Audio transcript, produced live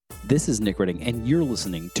This is Nick Redding, and you're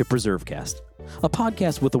listening to PreserveCast, a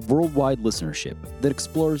podcast with a worldwide listenership that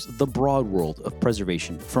explores the broad world of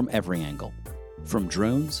preservation from every angle, from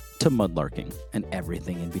drones to mudlarking and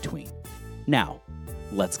everything in between. Now,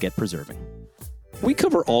 let's get preserving. We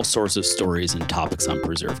cover all sorts of stories and topics on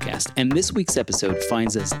PreserveCast, and this week's episode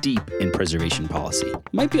finds us deep in preservation policy.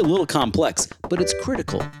 It might be a little complex, but it's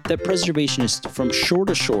critical that preservationists from shore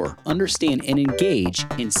to shore understand and engage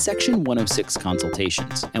in Section 106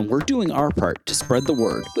 consultations, and we're doing our part to spread the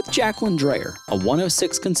word with Jacqueline Dreyer, a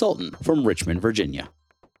 106 consultant from Richmond, Virginia.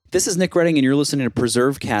 This is Nick Redding, and you're listening to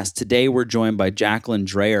PreserveCast. Today, we're joined by Jacqueline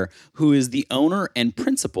Dreyer, who is the owner and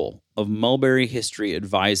principal of Mulberry History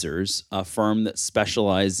Advisors, a firm that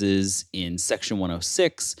specializes in Section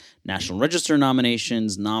 106, National Register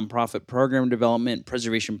nominations, nonprofit program development,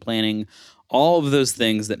 preservation planning, all of those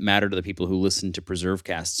things that matter to the people who listen to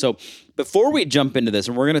PreserveCast. So before we jump into this,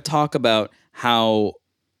 and we're going to talk about how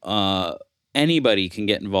anybody can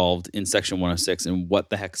get involved in Section 106 and what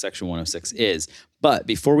the heck Section 106 is. But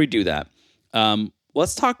before we do that,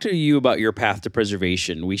 let's talk to you about your path to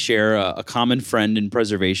preservation. We share a common friend in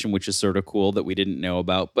preservation, which is sort of cool that we didn't know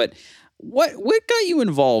about. But what got you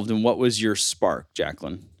involved and what was your spark,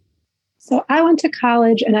 Jacqueline? So I went to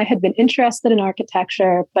college and I had been interested in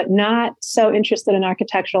architecture, but not so interested in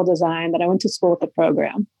architectural design that I went to school with a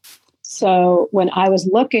program. So when I was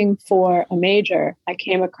looking for a major, I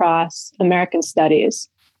came across American Studies.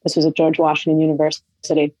 This was at George Washington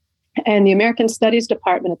University. And the American Studies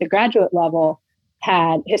department at the graduate level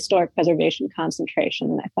had historic preservation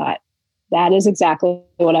concentration. And I thought, that is exactly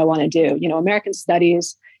what I want to do. You know, American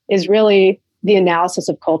Studies is really the analysis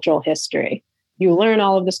of cultural history. You learn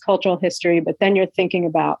all of this cultural history, but then you're thinking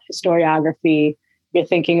about historiography. You're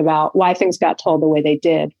thinking about why things got told the way they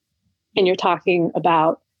did. And you're talking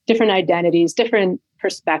about different identities, different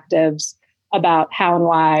perspectives about how and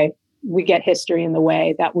why we get history in the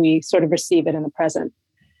way that we sort of receive it in the present.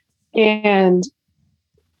 And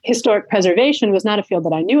historic preservation was not a field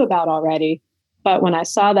that I knew about already, but when I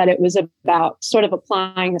saw that it was about sort of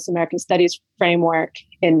applying this American Studies framework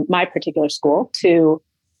in my particular school to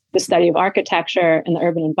the study of architecture and the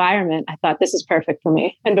urban environment, I thought this is perfect for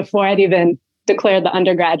me. And before I'd even declared the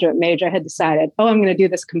undergraduate major, I had decided, I'm going to do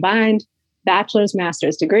this combined bachelor's,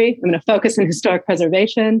 master's degree. I'm going to focus on historic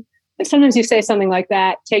preservation. And sometimes you say something like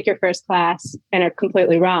that, take your first class, and are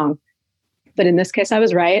completely wrong. But in this case, I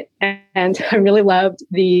was right. And I really loved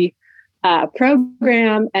the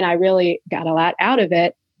program, and I really got a lot out of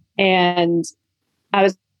it. And I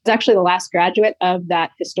was actually the last graduate of that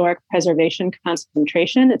historic preservation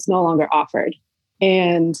concentration. It's no longer offered.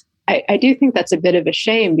 And I do think that's a bit of a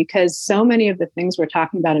shame, because so many of the things we're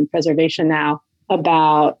talking about in preservation now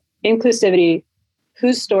about inclusivity,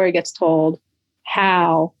 whose story gets told,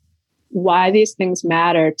 how, why these things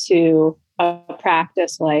matter to a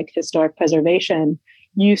practice like historic preservation,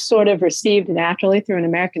 you sort of received naturally through an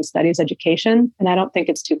American Studies education. And I don't think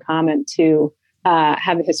it's too common to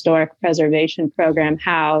have a historic preservation program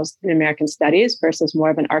housed in American Studies versus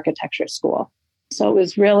more of an architecture school. So it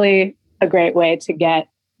was really a great way to get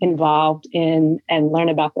involved in and learn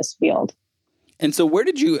about this field. And so where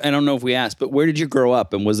did you, I don't know if we asked, but where did you grow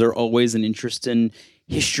up? And was there always an interest in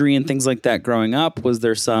history and things like that growing up? Was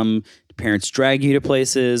there some parents drag you to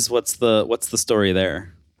places? What's the story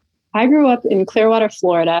there? I grew up in Clearwater,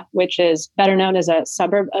 Florida, which is better known as a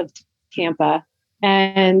suburb of Tampa.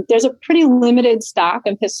 And there's a pretty limited stock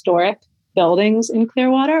of historic buildings in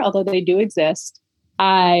Clearwater, although they do exist.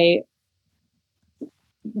 I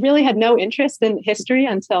really had no interest in history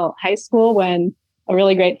until high school, when a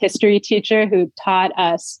really great history teacher who taught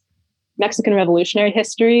us Mexican Revolutionary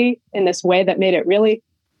history in this way that made it really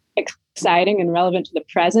exciting and relevant to the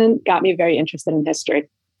present got me very interested in history.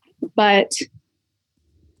 But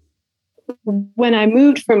when I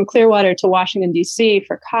moved from Clearwater to Washington, D.C.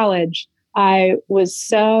 for college, I was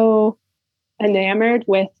so enamored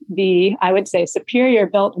with the, I would say, superior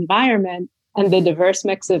built environment and the diverse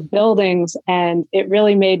mix of buildings. And it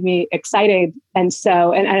really made me excited. And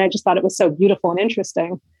I just thought it was so beautiful and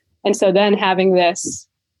interesting. And so then having this,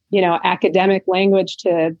 academic language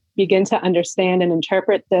to begin to understand and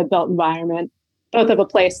interpret the built environment, both of a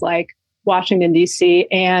place like Washington, D.C.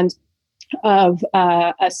 and of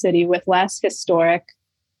a city with less historic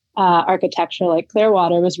architecture like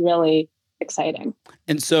Clearwater, was really exciting.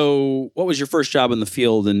 And so what was your first job in the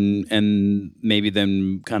field, and maybe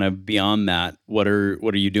then kind of beyond that, what are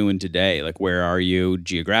you doing today? Like, where are you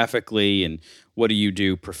geographically, and what do you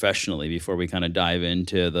do professionally before we kind of dive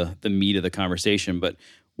into the meat of the conversation? But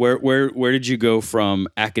where did you go from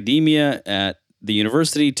academia at the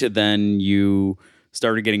university to then you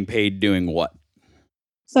started getting paid doing what?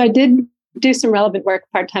 So I did do some relevant work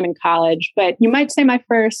part-time in college, but you might say my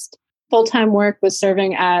first full-time work was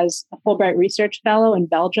serving as a Fulbright Research Fellow in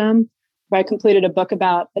Belgium, where I completed a book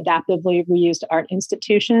about adaptively reused art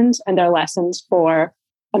institutions and their lessons for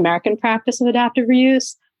American practice of adaptive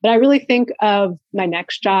reuse. But I really think of my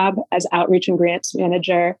next job as outreach and grants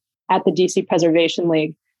manager at the DC Preservation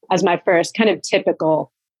League as my first kind of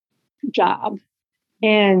typical job.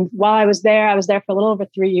 And while I was there for a little over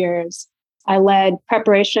 3 years. I led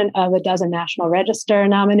preparation of a dozen National Register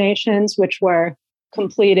nominations, which were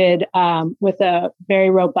completed with a very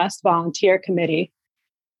robust volunteer committee.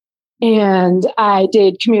 And I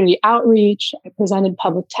did community outreach. I presented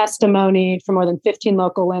public testimony for more than 15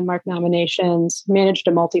 local landmark nominations, managed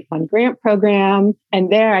a multi-fund grant program.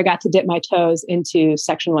 And there I got to dip my toes into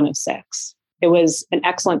Section 106. It was an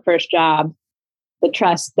excellent first job. The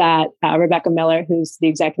trust that Rebecca Miller, who's the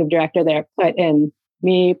executive director there, put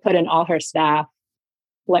in all her staff,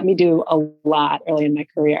 let me do a lot early in my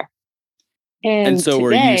career. And so today,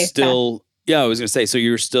 were you still, I was going to say, so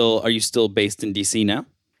are you still based in DC now?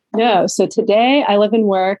 No. So today I live and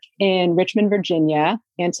work in Richmond, Virginia,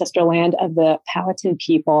 ancestral land of the Powhatan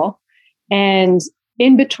people. And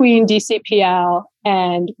in between DCPL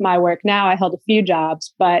and my work now, I held a few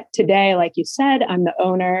jobs. But today, like you said, I'm the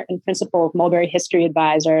owner and principal of Mulberry History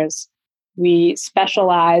Advisors. We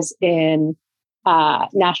specialize in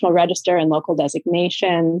National Register and local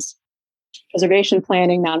designations, preservation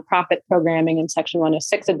planning, nonprofit programming, and Section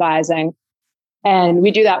 106 advising. And we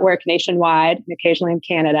do that work nationwide and occasionally in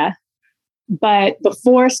Canada. But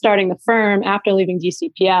before starting the firm, after leaving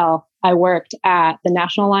DCPL, I worked at the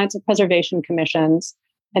National Alliance of Preservation Commissions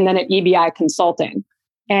and then at EBI Consulting.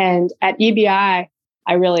 And at EBI,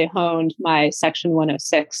 I really honed my Section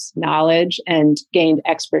 106 knowledge and gained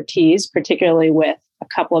expertise, particularly with a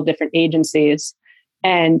couple of different agencies.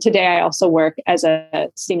 And today I also work as a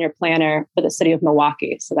senior planner for the city of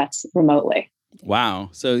Milwaukee. So that's remotely. Wow.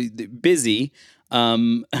 So busy.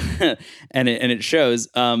 And it shows.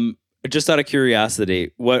 Just out of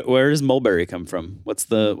curiosity, where does mulberry come from? What's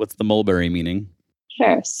the mulberry meaning?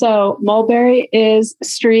 Sure. So mulberry is a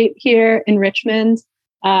street here in Richmond.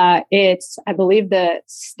 It's, I believe, the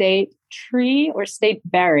state tree or state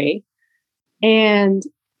berry. And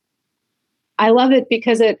I love it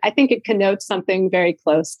because I think it connotes something very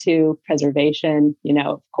close to preservation. You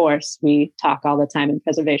know, of course, we talk all the time in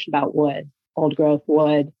preservation about wood, old growth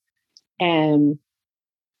wood, and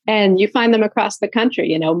you find them across the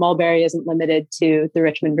country. You know, mulberry isn't limited to the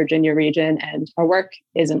Richmond, Virginia region, and our work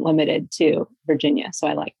isn't limited to Virginia. So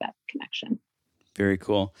I like that connection. Very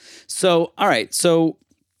cool. So, all right. So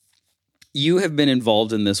you have been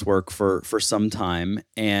involved in this work for some time,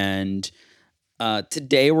 and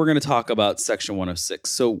today we're going to talk about Section 106.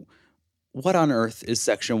 So what on earth is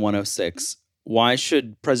Section 106? Why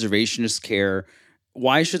should preservationists care?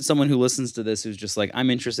 Why should someone who listens to this who's just like, I'm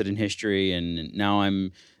interested in history and now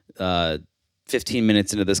I'm 15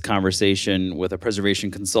 minutes into this conversation with a preservation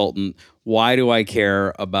consultant, why do I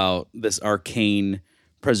care about this arcane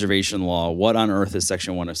preservation law? What on earth is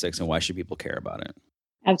Section 106 and why should people care about it?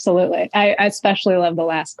 Absolutely. I especially love the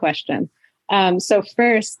last question. So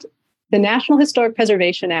first, the National Historic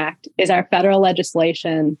Preservation Act is our federal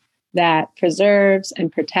legislation that preserves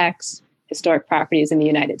and protects historic properties in the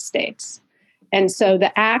United States. And so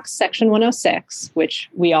the Act's Section 106, which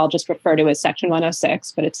we all just refer to as Section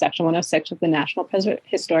 106, but it's Section 106 of the National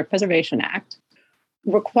Historic Preservation Act,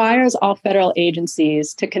 requires all federal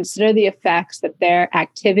agencies to consider the effects that their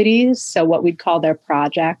activities, so what we'd call their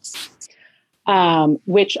projects,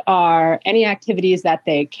 which are any activities that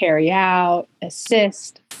they carry out,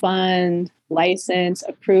 assist, fund, license,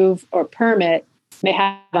 approve, or permit, may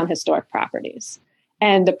have on historic properties.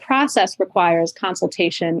 And the process requires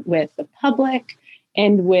consultation with the public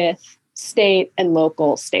and with state and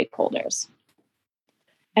local stakeholders.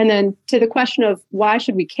 And then to the question of why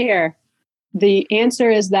should we care, the answer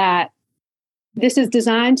is that this is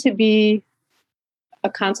designed to be a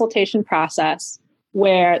consultation process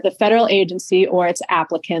where the federal agency or its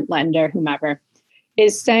applicant, lender, whomever,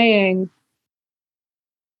 is saying,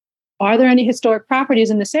 are there any historic properties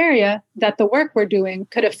in this area that the work we're doing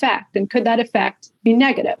could affect? And could that effect be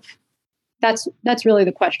negative? That's really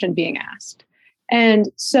the question being asked. And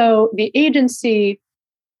so the agency,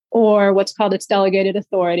 or what's called its delegated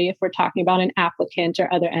authority, if we're talking about an applicant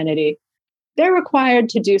or other entity, they're required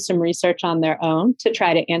to do some research on their own to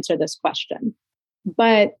try to answer this question.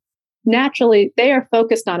 But naturally, they are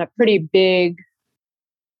focused on a pretty big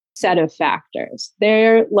set of factors.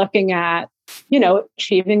 They're looking at,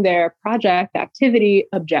 achieving their project activity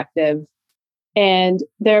objective. And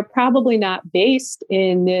they're probably not based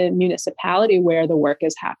in the municipality where the work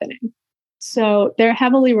is happening. So they're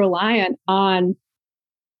heavily reliant on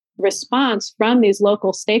response from these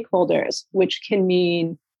local stakeholders, which can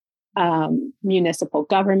mean municipal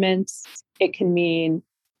governments, it can mean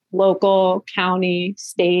local, county,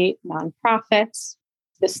 state, nonprofits,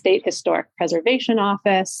 the State Historic Preservation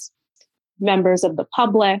Office, members of the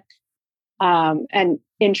public, and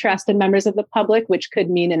interested members of the public, which could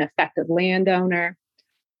mean an affected landowner,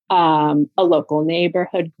 a local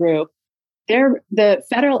neighborhood group. The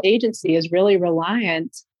federal agency is really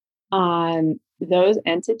reliant on those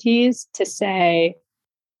entities to say,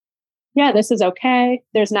 yeah, this is okay.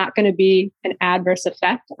 There's not going to be an adverse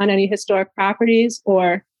effect on any historic properties,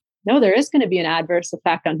 or no, there is going to be an adverse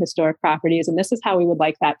effect on historic properties, and this is how we would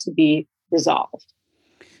like that to be resolved.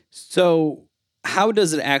 So how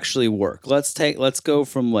does it actually work? Let's go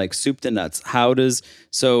from like soup to nuts.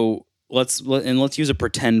 Let's use a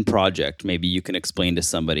pretend project. Maybe you can explain to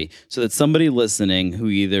somebody so that somebody listening who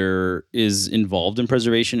either is involved in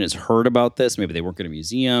preservation, has heard about this, maybe they work at a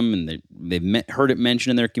museum and they've heard it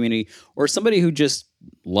mentioned in their community, or somebody who just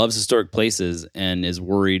loves historic places and is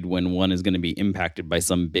worried when one is going to be impacted by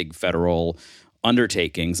some big federal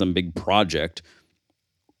undertaking, some big project.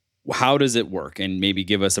 How does it work? And maybe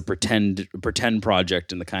give us a pretend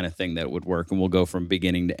project and the kind of thing that would work. And we'll go from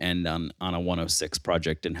beginning to end on a 106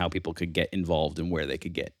 project and how people could get involved and where they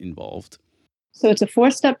could get involved. So it's a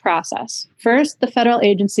 4-step process. First, the federal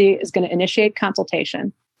agency is going to initiate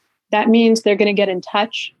consultation. That means they're going to get in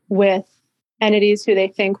touch with entities who they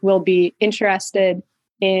think will be interested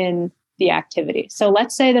in the activity. So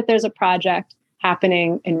let's say that there's a project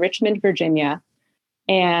happening in Richmond, Virginia,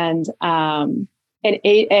 and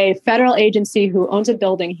a federal agency who owns a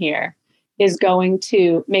building here is going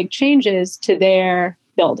to make changes to their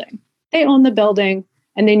building. They own the building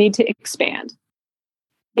and they need to expand.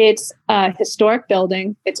 It's a historic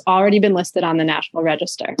building. It's already been listed on the National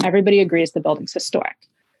Register. Everybody agrees the building's historic.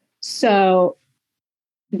 So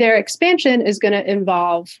their expansion is going to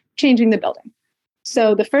involve changing the building.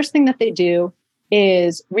 So the first thing that they do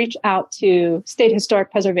is reach out to State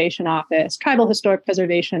Historic Preservation Office, Tribal Historic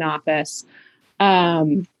Preservation Office,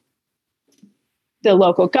 the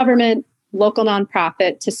local government, local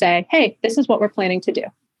nonprofit to say, hey, this is what we're planning to do.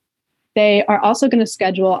 They are also going to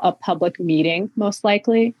schedule a public meeting, most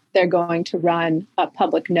likely. They're going to run a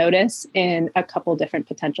public notice in a couple different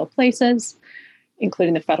potential places,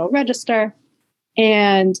 including the Federal Register.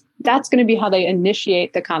 And that's going to be how they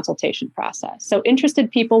initiate the consultation process. So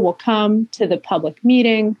interested people will come to the public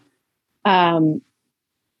meeting.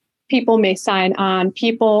 People may sign on,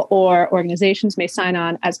 people or organizations may sign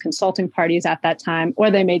on as consulting parties at that time, or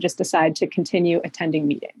they may just decide to continue attending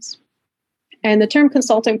meetings. And the term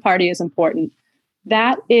consulting party is important.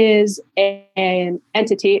 That is an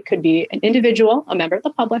entity. It could be an individual, a member of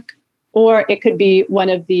the public, or it could be one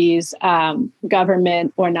of these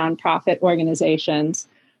government or nonprofit organizations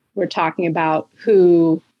we're talking about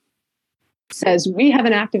who says, we have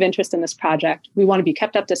an active interest in this project. We want to be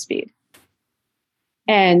kept up to speed.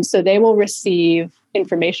 And so they will receive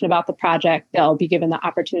information about the project. They'll be given the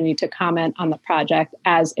opportunity to comment on the project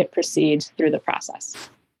as it proceeds through the process.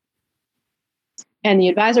 And the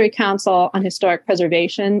Advisory Council on Historic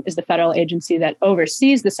Preservation is the federal agency that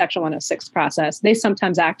oversees the Section 106 process. They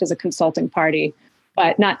sometimes act as a consulting party,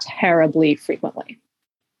 but not terribly frequently.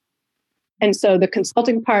 And so the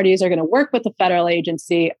consulting parties are going to work with the federal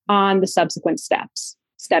agency on the subsequent steps.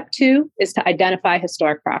 Step 2 is to identify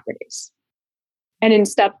historic properties. And in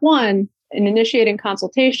step 1, in initiating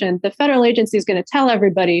consultation, the federal agency is going to tell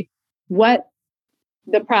everybody what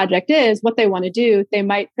the project is, what they want to do. They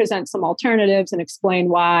might present some alternatives and explain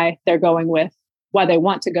why they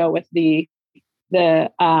want to go with the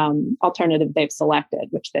alternative they've selected,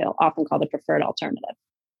 which they'll often call the preferred alternative.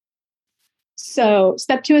 So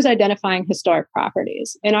step 2 is identifying historic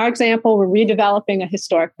properties. In our example, we're redeveloping a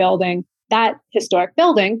historic building. That historic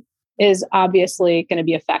building is obviously going to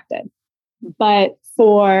be affected. But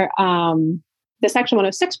for the Section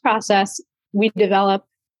 106 process, we develop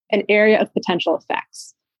an area of potential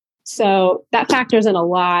effects. So that factors in a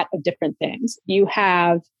lot of different things. You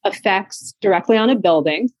have effects directly on a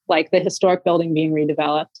building, like the historic building being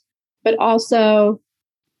redeveloped, but also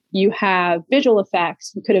you have visual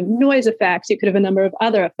effects. You could have noise effects. You could have a number of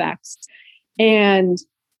other effects. And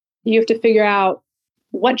you have to figure out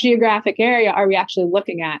what geographic area are we actually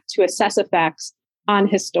looking at to assess effects on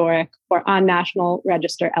historic or on National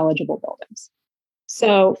Register eligible buildings.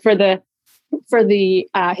 So for the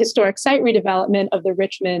historic site redevelopment of the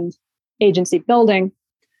Richmond agency building,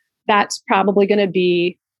 that's probably going to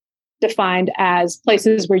be defined as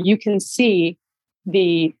places where you can see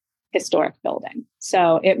the historic building.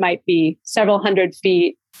 So it might be several hundred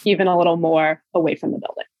feet, even a little more away from the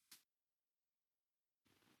building.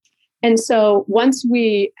 And so once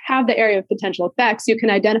we have the area of potential effects, you can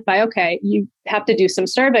identify, okay, you have to do some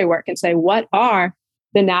survey work and say, what are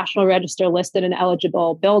the National Register listed and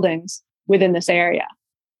eligible buildings within this area?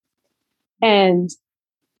 And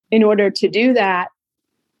in order to do that,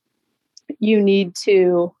 you need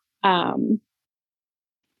to go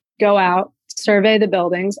out, survey the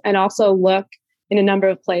buildings, and also look in a number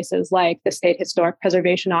of places like the State Historic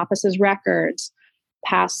Preservation Office's records,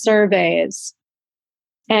 past surveys,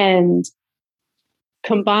 and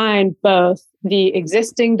combine both the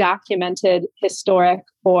existing documented historic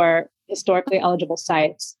or historically eligible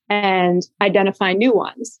sites and identify new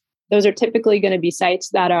ones. Those are typically going to be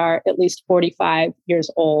sites that are at least 45 years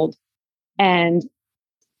old and,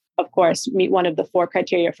 of course, meet one of the 4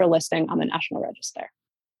 criteria for listing on the National Register.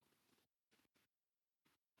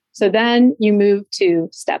 So then you move to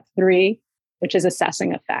step 3, which is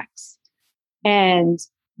assessing effects. And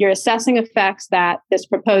you're assessing effects that this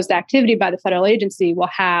proposed activity by the federal agency will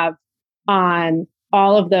have on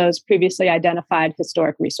all of those previously identified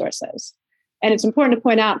historic resources. And it's important to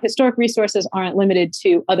point out, historic resources aren't limited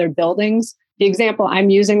to other buildings. The example I'm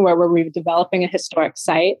using where we're redeveloping a historic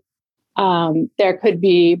site, there could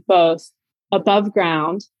be both above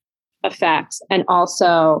ground effects and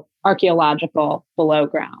also archaeological below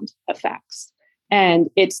ground effects. And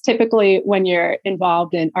it's typically when you're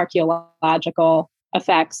involved in archaeological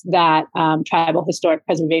effects that tribal historic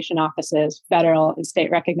preservation offices, federal and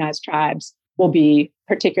state recognized tribes will be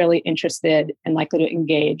particularly interested and likely to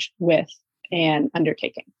engage with an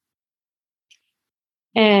undertaking.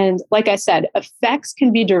 And like I said, effects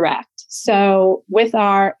can be direct. So with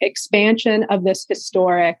our expansion of this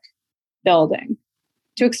historic building,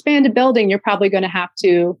 to expand a building, you're probably going to have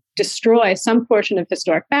to destroy some portion of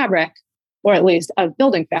historic fabric, or at least of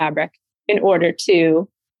building fabric, in order to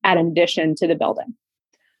add an addition to the building.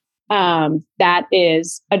 That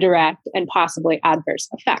is a direct and possibly adverse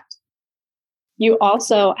effect. You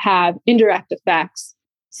also have indirect effects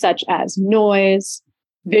such as noise,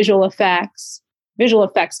 visual effects. Visual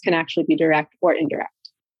effects can actually be direct or indirect.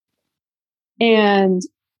 And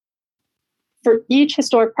for each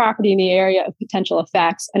historic property in the area of potential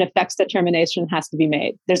effects, an effects determination has to be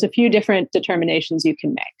made. There's a few different determinations you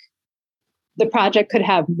can make. The project could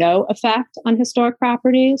have no effect on historic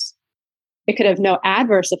properties. It could have no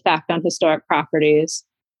adverse effect on historic properties,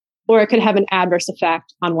 or it could have an adverse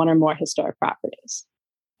effect on one or more historic properties.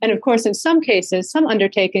 And of course, in some cases, some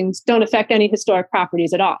undertakings don't affect any historic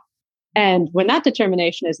properties at all. And when that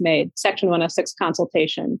determination is made, Section 106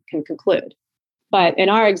 consultation can conclude. But in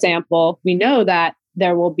our example, we know that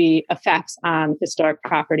there will be effects on historic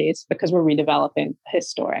properties because we're redeveloping a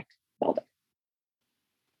historic building.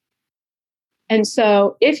 And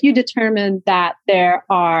so if you determine that there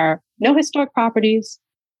are no historic properties,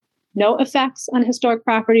 no effects on historic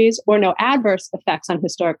properties, or no adverse effects on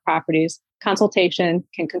historic properties, consultation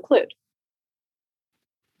can conclude.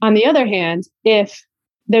 On the other hand, if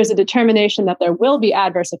there's a determination that there will be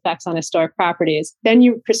adverse effects on historic properties, then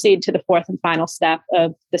you proceed to the 4th and final step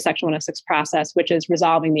of the Section 106 process, which is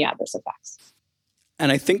resolving the adverse effects.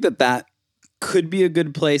 And I think that that could be a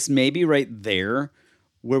good place, maybe right there,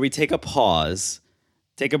 where we take a pause,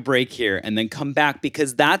 take a break here, and then come back,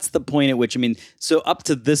 because that's the point at which, so up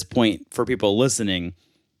to this point for people listening,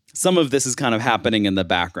 some of this is kind of happening in the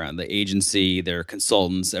background. The agency, their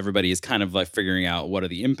consultants, everybody is kind of like figuring out what are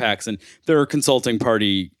the impacts, and there are consulting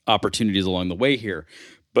party opportunities along the way here.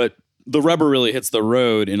 But the rubber really hits the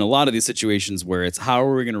road in a lot of these situations where it's how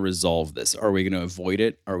are we going to resolve this? Are we going to avoid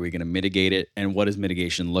it? Are we going to mitigate it? And what does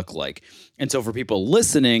mitigation look like? And so for people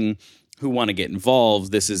listening who want to get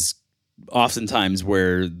involved, this is oftentimes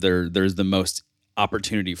where there's the most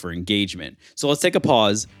opportunity for engagement. So let's take a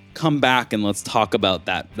pause, come back, and let's talk about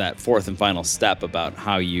that 4th and final step about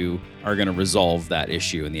how you are going to resolve that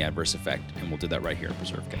issue and the adverse effect. And we'll do that right here at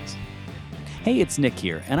PreserveCast. Hey, it's Nick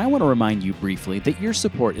here, and I want to remind you briefly that your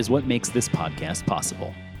support is what makes this podcast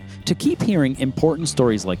possible. To keep hearing important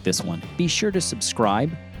stories like this one, be sure to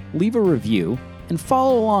subscribe, leave a review, and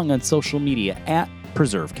follow along on social media at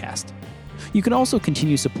PreserveCast. You can also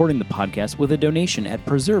continue supporting the podcast with a donation at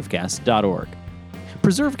preservecast.org.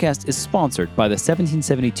 PreserveCast is sponsored by the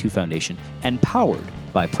 1772 Foundation and powered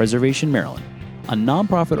by Preservation Maryland, a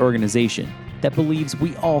nonprofit organization that believes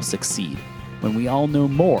we all succeed when we all know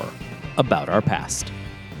more about our past.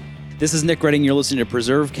 This is Nick Redding. You're listening to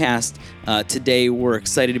PreserveCast. Today, we're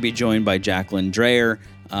excited to be joined by Jacqueline Dreher,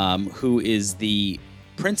 who is the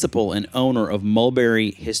principal and owner of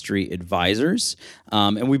Mulberry History Advisors.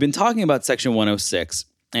 And we've been talking about Section 106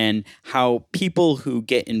 and how people who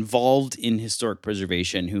get involved in historic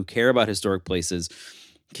preservation, who care about historic places,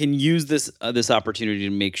 can use this opportunity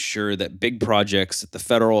to make sure that big projects at the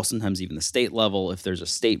federal, sometimes even the state level, if there's a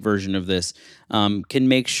state version of this, can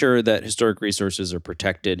make sure that historic resources are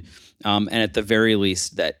protected, and at the very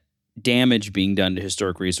least that damage being done to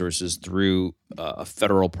historic resources through a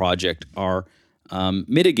federal project are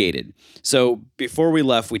mitigated. So before we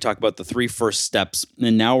left, we talked about the 3 first steps,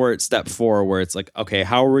 and now we're at step 4, where it's like, okay,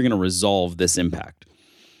 how are we going to resolve this impact?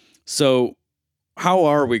 So how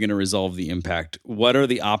are we going to resolve the impact? What are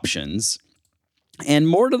the options? And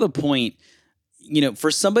more to the point,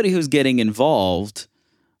 for somebody who's getting involved,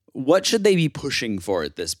 what should they be pushing for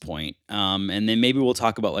at this point? And then maybe we'll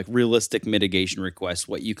talk about like realistic mitigation requests,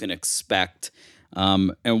 what you can expect,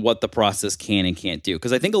 and what the process can and can't do.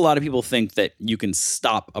 Because I think a lot of people think that you can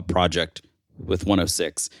stop a project with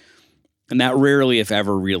 106. And that rarely, if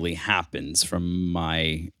ever, really happens from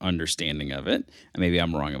my understanding of it. And maybe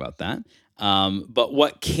I'm wrong about that. But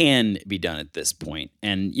what can be done at this point?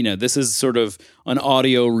 And, this is sort of an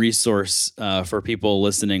audio resource for people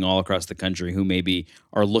listening all across the country who maybe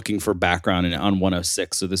are looking for background on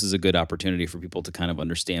 106. So this is a good opportunity for people to kind of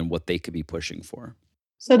understand what they could be pushing for.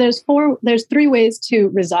 So there's 3 ways to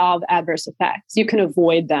resolve adverse effects. You can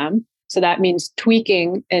avoid them. So that means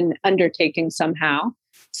tweaking an undertaking somehow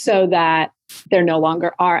so that there no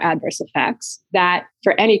longer are adverse effects. That,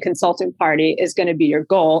 for any consulting party, is going to be your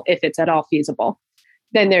goal if it's at all feasible.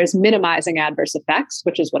 Then there's minimizing adverse effects,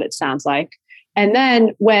 which is what it sounds like. And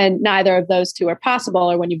then when neither of those 2 are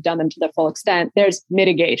possible, or when you've done them to their full extent, there's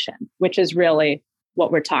mitigation, which is really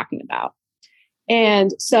what we're talking about.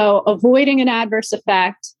 And so avoiding an adverse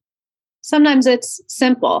effect, sometimes it's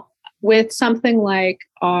simple. With something like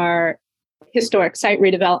our historic site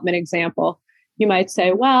redevelopment example, you might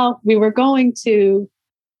say, well, we were going to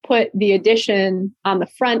put the addition on the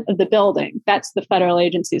front of the building. That's the federal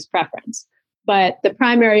agency's preference. But the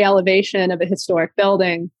primary elevation of a historic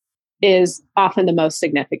building is often the most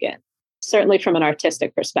significant, certainly from an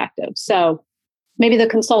artistic perspective. So maybe the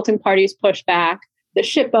consulting parties push back, the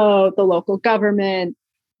SHPO, the local government,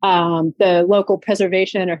 the local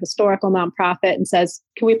preservation or historical nonprofit, and says,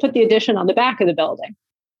 can we put the addition on the back of the building?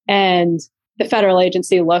 And the federal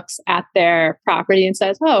agency looks at their property and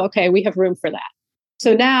says, oh, okay, we have room for that.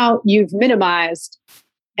 So now you've minimized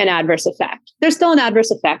an adverse effect. There's still an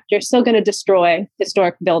adverse effect. You're still going to destroy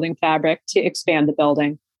historic building fabric to expand the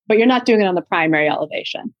building, but you're not doing it on the primary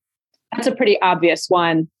elevation. That's a pretty obvious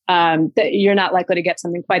one, that you're not likely to get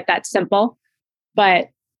something quite that simple, but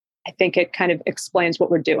I think it kind of explains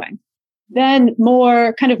what we're doing. Then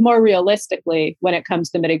more realistically, when it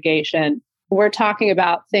comes to mitigation, we're talking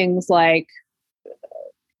about things like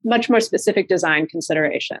much more specific design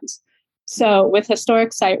considerations. So with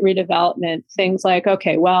historic site redevelopment, things like,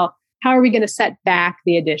 okay, well, how are we going to set back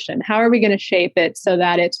the addition? How are we going to shape it so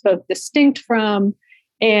that it's both distinct from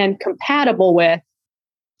and compatible with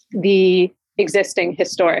the existing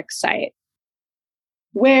historic site?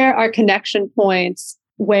 Where are connection points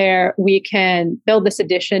where we can build this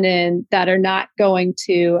addition in that are not going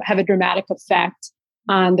to have a dramatic effect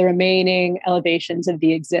on the remaining elevations of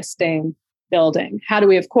the existing building? How do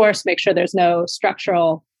we, of course, make sure there's no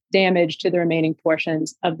structural damage to the remaining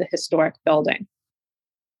portions of the historic building?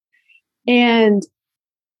 And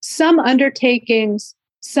some undertakings,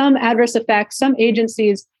 some adverse effects, some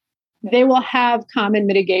agencies, they will have common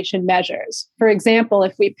mitigation measures. For example,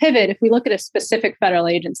 if we look at a specific federal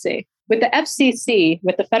agency, with the FCC,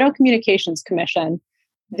 with the Federal Communications Commission,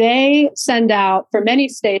 they send out, for many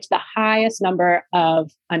states, the highest number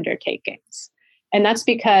of undertakings. And that's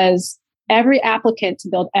because every applicant to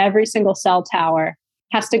build every single cell tower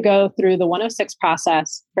has to go through the 106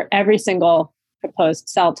 process for every single proposed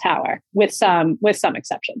cell tower, with some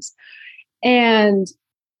exceptions. And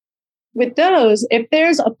with those, if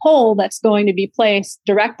there's a pole that's going to be placed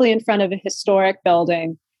directly in front of a historic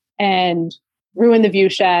building and ruin the view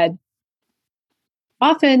shed,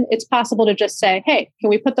 often it's possible to just say, hey, can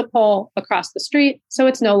we put the pole across the street so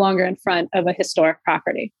it's no longer in front of a historic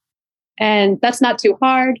property? And that's not too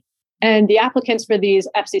hard. And the applicants for these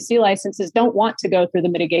FCC licenses don't want to go through the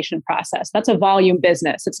mitigation process. That's a volume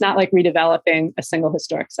business. It's not like redeveloping a single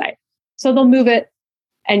historic site. So they'll move it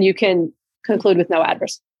and you can conclude with no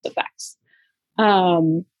adverse effects.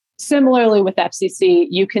 Similarly with FCC,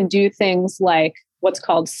 you can do things like what's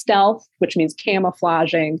called stealth, which means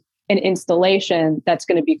camouflaging an installation that's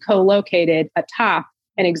going to be co-located atop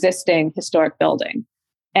an existing historic building.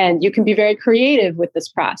 And you can be very creative with this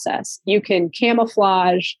process. You can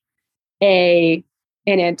camouflage a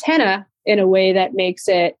an antenna in a way that makes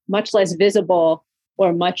it much less visible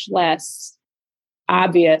or much less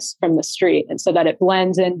obvious from the street, and so that it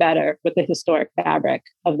blends in better with the historic fabric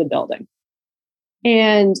of the building.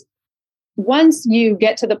 And once you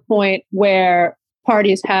get to the point where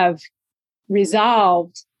parties have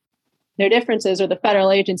resolved their differences, or the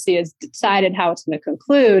federal agency has decided how it's going to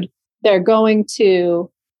conclude, they're going to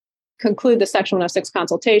conclude the Section 106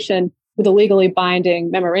 consultation with a legally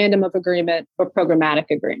binding memorandum of agreement or programmatic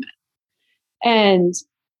agreement. And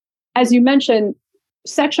as you mentioned,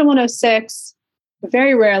 Section 106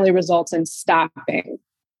 very rarely results in stopping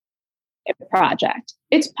a project.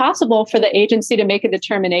 It's possible for the agency to make a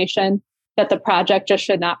determination that the project just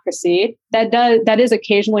should not proceed. That is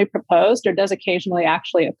occasionally proposed or does occasionally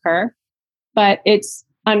actually occur, but it's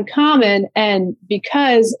uncommon. And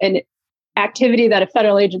because an activity that a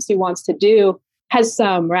federal agency wants to do has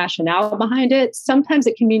some rationale behind it, sometimes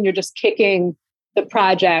it can mean you're just kicking the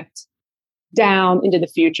project down into the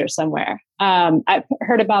future somewhere. I've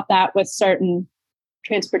heard about that with certain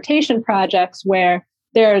transportation projects where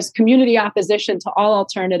there's community opposition to all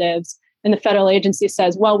alternatives, and the federal agency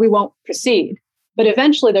says, well, we won't proceed. But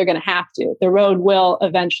eventually they're going to have to. The road will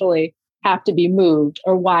eventually have to be moved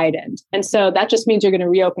or widened. And so that just means you're going to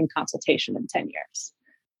reopen consultation in 10 years.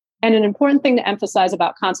 And an important thing to emphasize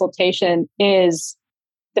about consultation is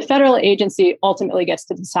the federal agency ultimately gets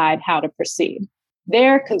to decide how to proceed.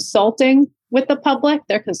 They're consulting with the public,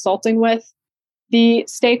 they're consulting with the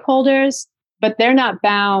stakeholders, but they're not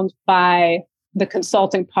bound by the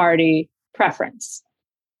consulting party preference.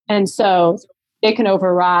 And so they can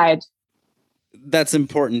override. That's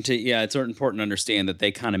important it's important to understand that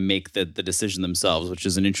they kind of make the decision themselves, which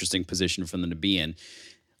is an interesting position for them to be in.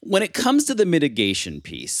 When it comes to the mitigation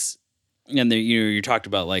piece, and you talked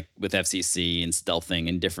about like with FCC and stealthing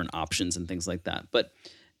and different options and things like that. But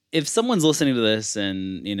if someone's listening to this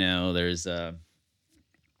and, there's a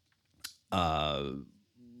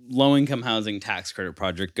low-income housing tax credit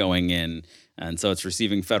project going in, and so it's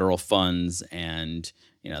receiving federal funds, and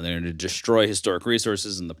they're going to destroy historic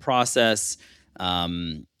resources in the process,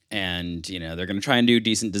 and they're going to try and do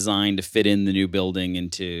decent design to fit in the new building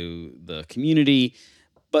into the community.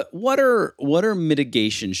 But what are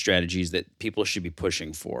mitigation strategies that people should be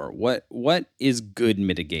pushing for? What is good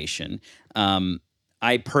mitigation?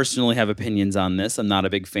 I personally have opinions on this. I'm not a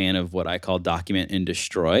big fan of what I call document and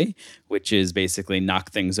destroy, which is basically knock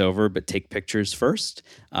things over but take pictures first.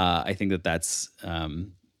 I think that's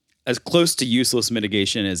as close to useless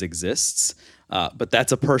mitigation as exists, but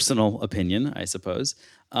that's a personal opinion, I suppose.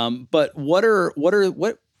 But what's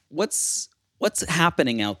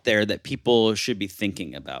happening out there that people should be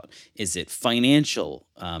thinking about? Is it financial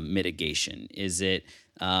mitigation? Is it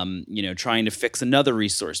trying to fix another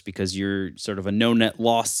resource because you're sort of a no net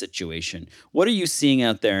loss situation? What are you seeing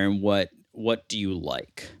out there, and what do you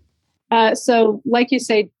like? So like you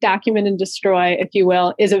say, document and destroy, if you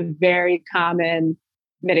will, is a very common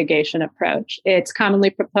mitigation approach. It's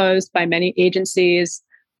commonly proposed by many agencies,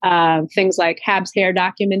 things like HAB's hair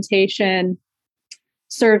documentation,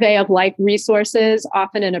 survey of like resources,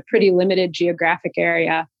 often in a pretty limited geographic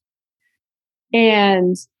area.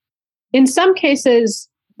 And in some cases,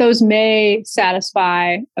 those may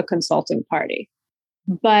satisfy a consulting party,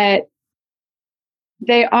 but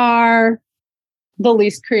they are the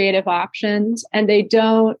least creative options, and they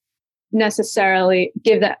don't necessarily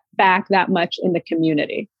give that back that much in the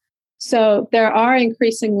community. So there are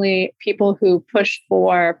increasingly people who push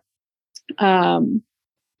for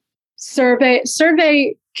survey.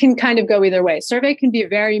 Survey can kind of go either way. Survey can be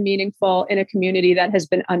very meaningful in a community that has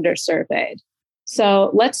been undersurveyed. So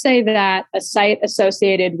let's say that a site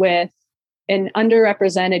associated with an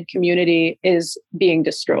underrepresented community is being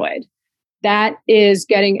destroyed. That is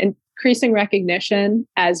getting increasing recognition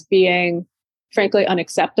as being, frankly,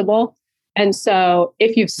 unacceptable. And so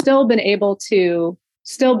if you've still been unable to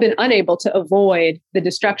avoid the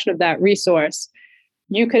destruction of that resource,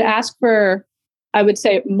 you could ask for, I would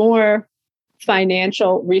say, more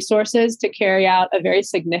financial resources to carry out a very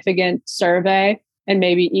significant survey and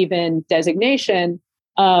maybe even designation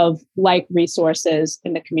of like resources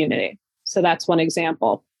in the community. So that's one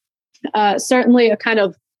example. Certainly a kind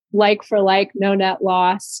of like for like, no net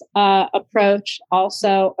loss approach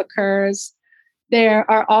also occurs. There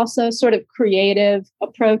are also sort of creative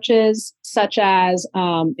approaches, such as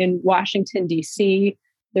in Washington, D.C.,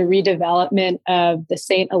 the redevelopment of the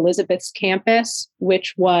St. Elizabeth's campus,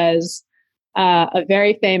 which was a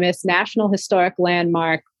very famous National Historic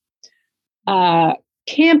Landmark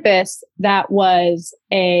campus that was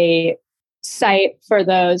a site for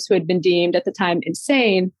those who had been deemed at the time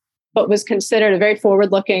insane, but was considered a very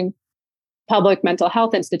forward-looking public mental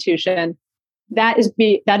health institution, that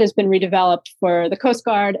has been redeveloped for the Coast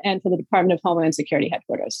Guard and for the Department of Homeland Security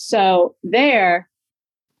headquarters. So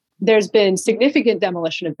there's been significant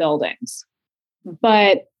demolition of buildings.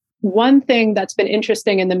 But one thing that's been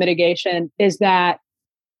interesting in the mitigation is that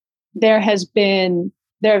there have been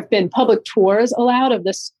public tours allowed of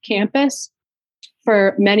this campus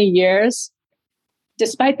for many years,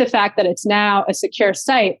 despite the fact that it's now a secure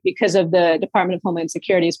site because of the Department of Homeland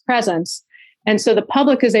Security's presence. And so the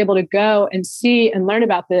public is able to go and see and learn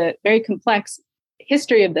about the very complex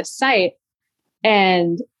history of this site,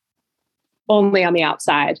 and only on the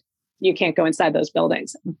outside. You can't go inside those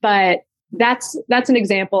buildings. But that's an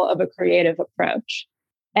example of a creative approach.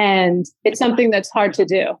 And it's something that's hard to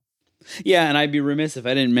do. Yeah, and I'd be remiss if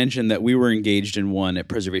I didn't mention that we were engaged in one at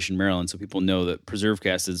Preservation Maryland, so people know that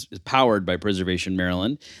PreserveCast is powered by Preservation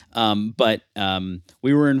Maryland. But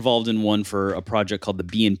we were involved in one for a project called the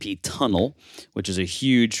B&P Tunnel, which is a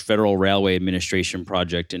huge Federal Railway Administration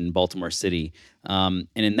project in Baltimore City. And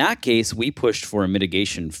in that case, we pushed for a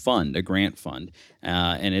mitigation fund, a grant fund,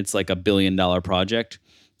 and it's like $1 billion project.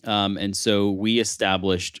 And so we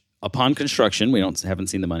established, upon construction, we haven't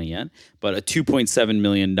seen the money yet, but a $2.7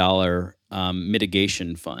 million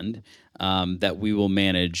mitigation fund that we will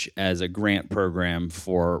manage as a grant program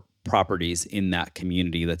for properties in that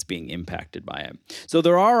community that's being impacted by it. So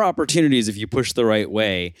there are opportunities if you push the right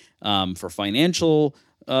way for financial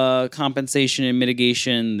compensation and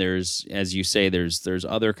mitigation. There's, as you say, there's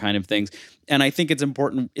other kind of things. And I think it's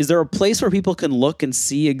important. Is there a place where people can look and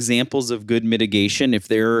see examples of good mitigation if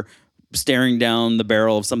they're staring down the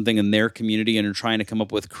barrel of something in their community and are trying to come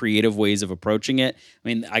up with creative ways of approaching it? I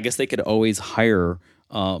mean, I guess they could always hire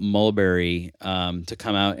Mulberry to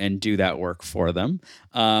come out and do that work for them.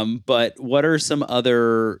 But what are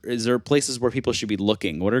is there places where people should be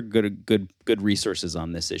looking? What are good resources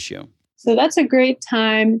on this issue? So that's a great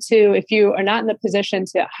time to, if you are not in the position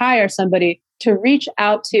to hire somebody, to reach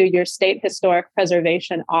out to your state historic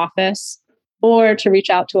preservation office, or to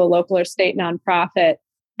reach out to a local or state nonprofit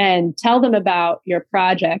and tell them about your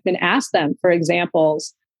project and ask them for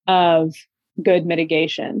examples of good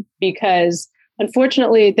mitigation. Because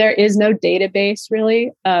unfortunately, there is no database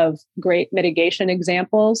really of great mitigation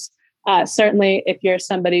examples. Certainly, if you're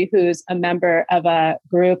somebody who's a member of a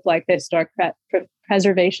group like the Historic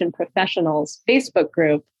Preservation Professionals Facebook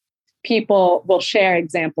group, people will share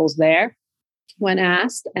examples there when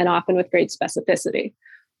asked, and often with great specificity.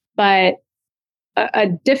 But a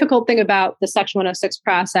difficult thing about the Section 106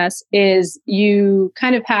 process is you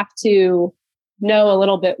kind of have to know a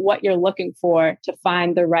little bit what you're looking for to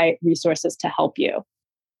find the right resources to help you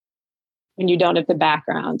when you don't have the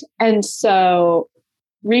background. And so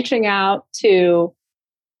reaching out to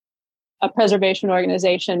a preservation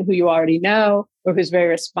organization who you already know or who's very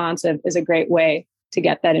responsive is a great way to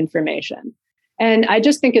get that information. And I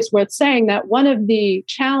just think it's worth saying that one of the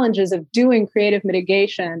challenges of doing creative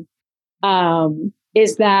mitigation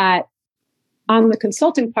is that on the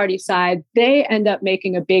consulting party side, they end up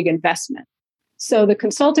making a big investment. So the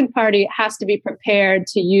consulting party has to be prepared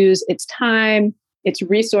to use its time, its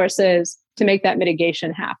resources to make that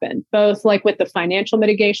mitigation happen, both like with the financial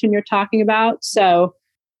mitigation you're talking about. So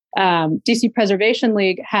DC Preservation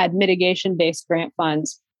League had mitigation-based grant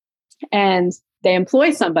funds, and they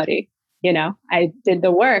employ somebody. I did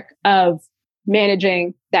the work of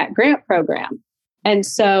managing that grant program. And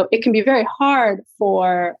so it can be very hard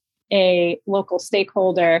for a local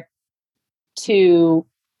stakeholder to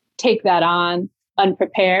take that on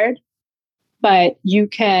unprepared, but you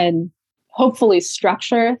can hopefully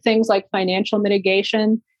structure things like financial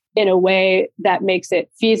mitigation in a way that makes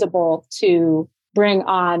it feasible to bring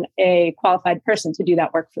on a qualified person to do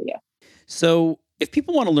that work for you. So if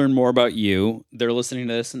people want to learn more about you, they're listening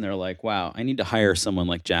to this and they're like, wow, I need to hire someone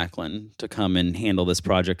like Jacqueline to come and handle this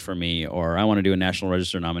project for me, or I want to do a National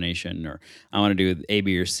Register nomination, or I want to do A,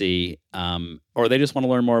 B, or C, or they just want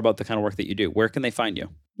to learn more about the kind of work that you do. Where can they find you?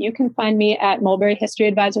 You can find me at Mulberry History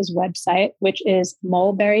Advisors website, which is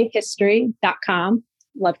mulberryhistory.com.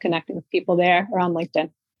 Love connecting with people there, or on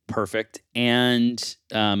LinkedIn. Perfect. And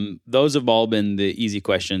those have all been the easy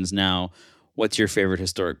questions. Now, what's your favorite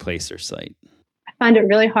historic place or site? I find it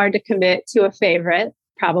really hard to commit to a favorite,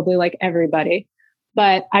 probably like everybody,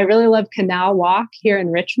 but I really love Canal Walk here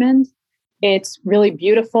in Richmond. It's really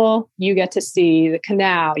beautiful. You get to see the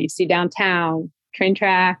canal, you see downtown, train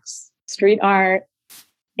tracks, street art.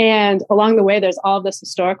 And along the way, there's all of this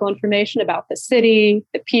historical information about the city,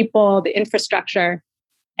 the people, the infrastructure.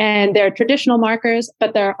 And there are traditional markers,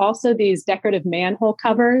 but there are also these decorative manhole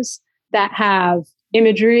covers that have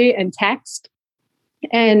imagery and text.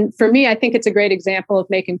 And for me, I think it's a great example of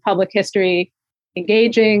making public history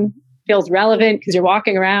engaging, feels relevant because you're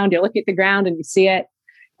walking around, you're looking at the ground and you see it.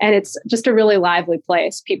 And it's just a really lively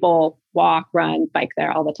place. People walk, run, bike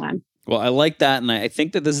there all the time. Well, I like that. And I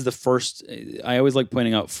think that this is the first, I always like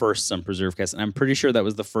pointing out firsts on PreserveCast. And I'm pretty sure that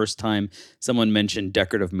was the first time someone mentioned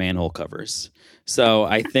decorative manhole covers. So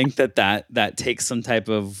I think that takes some type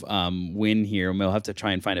of win here. And we'll have to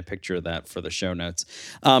try and find a picture of that for the show notes.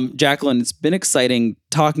 Jacqueline, it's been exciting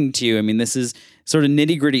talking to you. I mean, this is sort of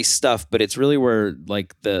nitty gritty stuff, but it's really where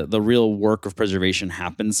like the real work of preservation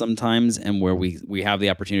happens sometimes, and where we have the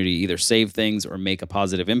opportunity to either save things or make a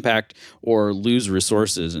positive impact or lose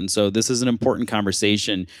resources. And so this is an important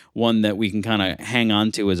conversation, one that we can kind of hang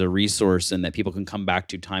on to as a resource and that people can come back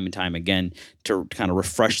to time and time again to kind of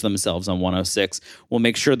refresh themselves on 106. We'll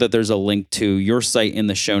make sure that there's a link to your site in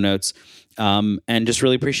the show notes. And just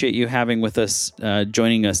really appreciate you having with us,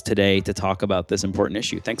 joining us today to talk about this important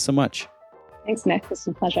issue. Thanks so much. Thanks, Nick. It's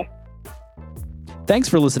a pleasure. Thanks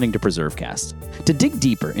for listening to PreserveCast. To dig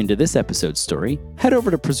deeper into this episode's story, head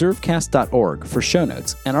over to preservecast.org for show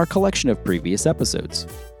notes and our collection of previous episodes.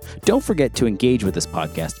 Don't forget to engage with this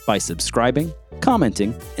podcast by subscribing,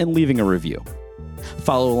 commenting, and leaving a review.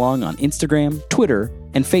 Follow along on Instagram, Twitter,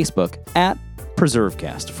 and Facebook at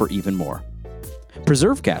PreserveCast for even more.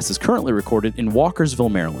 PreserveCast is currently recorded in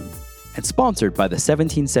Walkersville, Maryland, and sponsored by the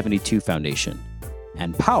 1772 Foundation,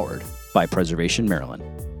 and powered by Preservation Maryland.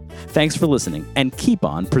 Thanks for listening, and keep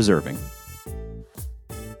on preserving.